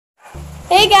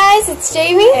Hey guys, it's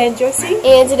Jamie and Josie,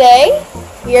 and today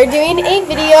we are doing a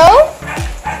video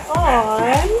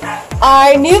on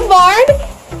our new barn,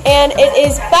 and it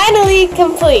is finally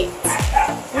complete.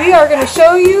 We are going to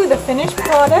show you the finished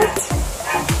product,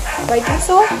 right,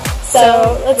 Diesel?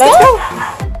 So let's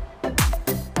go.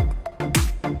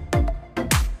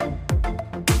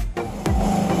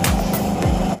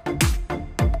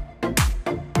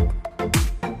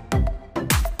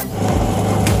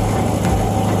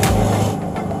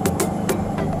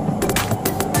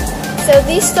 So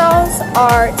these stalls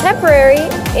are temporary,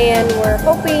 and we're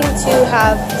hoping to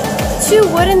have 2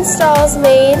 wooden stalls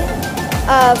made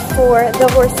for the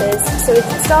horses, so we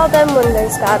can install them when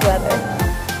there's bad weather.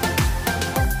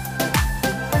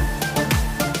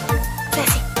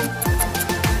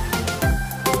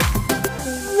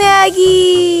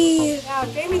 Maggie! Now,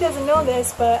 Jamie doesn't know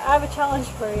this, but I have a challenge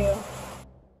for you.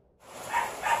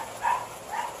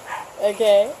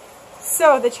 Okay.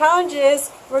 So the challenge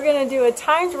is we're going to do a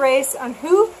timed race on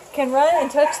who can run and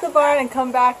touch the barn and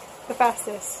come back the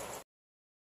fastest.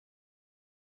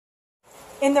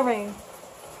 In the rain.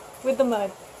 With the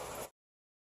mud.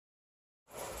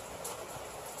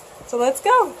 So let's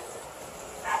go.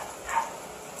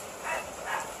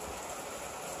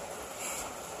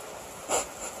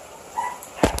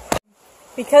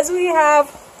 Because we have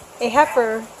a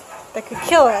heifer that could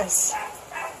kill us,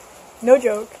 no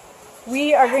joke,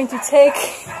 we are going to take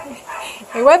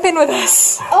a weapon with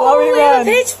us while we run.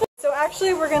 So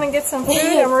actually we're going to get some food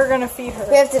and we're going to feed her.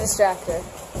 We have to distract her.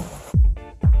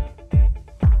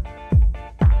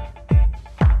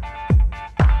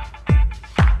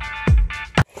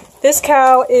 This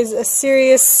cow is a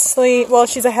seriously, well,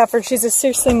 she's a heifer. She's a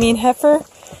seriously mean heifer.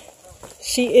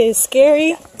 She is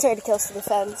scary. Tried to kill us to the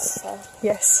fence. So.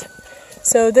 Yes.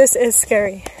 So this is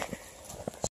scary.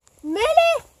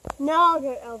 Melee! No, I'll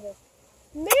go Elvis.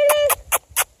 Melee!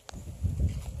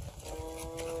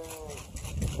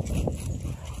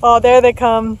 Oh, there they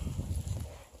come.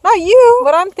 Not you!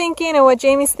 What I'm thinking and what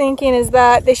Jamie's thinking is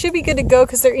that they should be good to go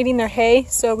because they're eating their hay,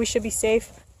 so we should be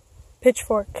safe.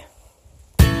 Pitchfork.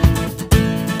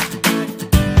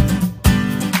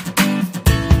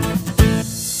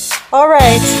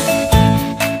 Alright.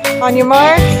 On your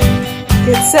mark,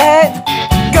 get set,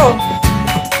 go!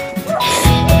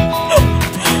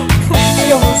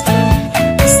 She almost did.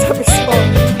 Stop your phone.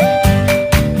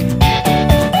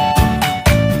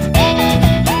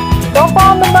 Don't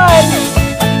fall in the mud!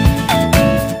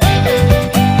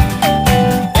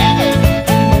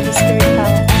 There's a scary cow.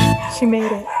 She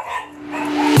made it.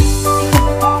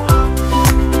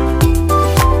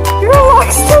 Your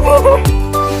clock's ticking!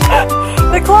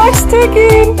 The clock's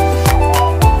ticking!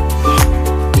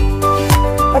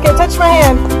 Okay, touch my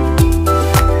hand.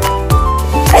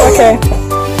 Okay.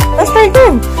 That's pretty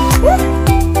good.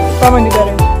 I'm gonna do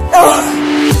better.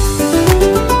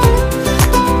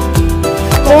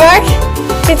 The mark,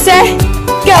 get set,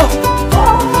 go!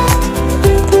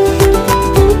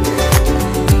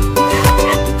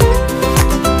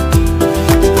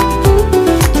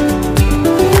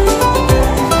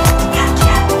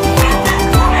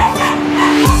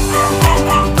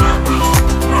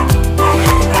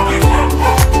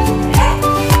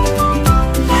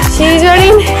 She's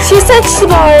running. She's touched the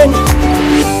barn.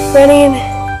 Running.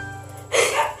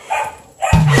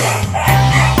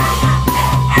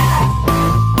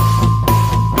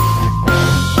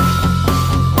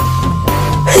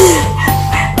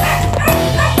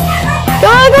 Go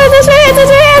on, go, touch my hand, touch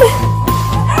my hand!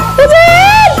 Touch my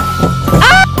hand!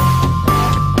 Ah!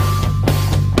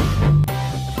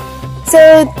 So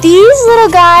these little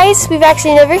guys we've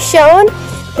actually never shown.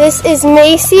 This is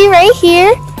Macy right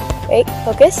here. Wait,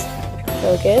 focus.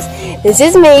 Focus. This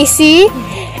is Macy,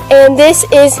 and this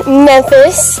is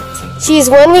Memphis. She's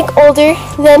 1 week older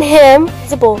than him.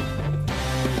 He's a bull.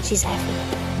 She's heavy.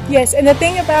 Yes, and the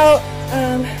thing about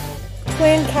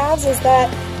twin calves is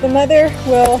that the mother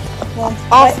will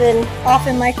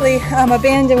often likely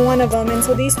abandon one of them, and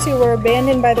so these two were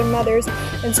abandoned by their mothers,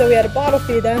 and so we had to bottle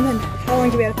feed them. And how long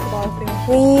do we have to bottle feed them?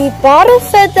 We bottle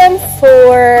fed them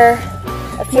for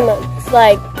a few months.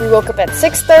 Like, we woke up at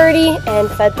 6:30 and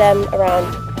fed them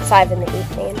around 5 in the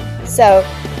evening. So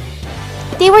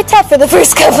they were tough for the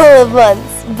first couple of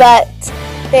months, but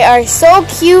they are so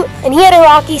cute. And he had a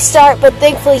rocky start, but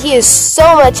thankfully he is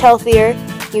so much healthier.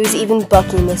 He was even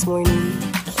bucking this morning.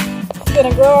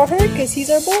 Gonna grow our herd because he's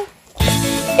our bull.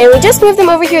 And we just moved them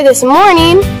over here this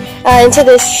morning into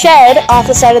this shed off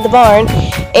the side of the barn,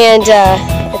 and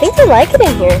I think they like it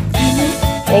in here.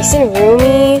 Nice and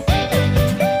roomy.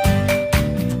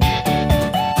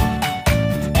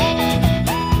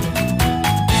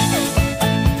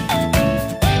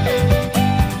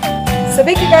 So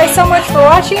thank you guys so much for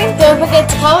watching. Don't forget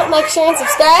to comment, like, share, and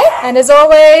subscribe. And as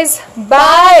always,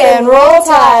 bye and roll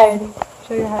tide.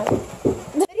 Show your hat.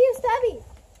 Video Stabby.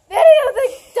 Video the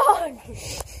dog.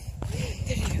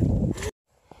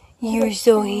 You're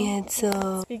so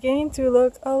handsome. It's beginning to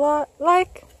look a lot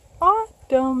like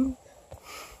autumn.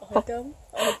 Autumn?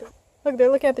 Look,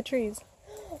 they're looking at the trees.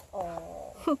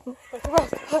 Oh. You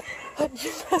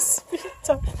must be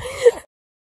tough.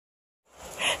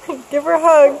 Give her a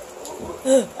hug.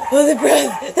 Oh, the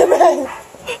breath. The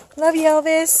breath. Love you,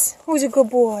 Elvis. Who's a good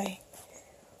boy?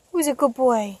 Who's a good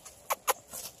boy?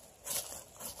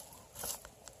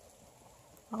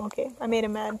 Oh, okay, I made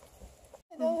him mad.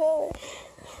 Ew!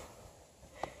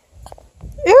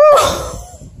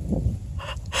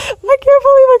 I can't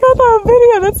believe I got that on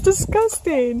video. That's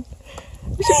disgusting.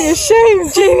 You should be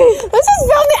ashamed, Jamie. Let's just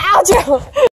film the outro.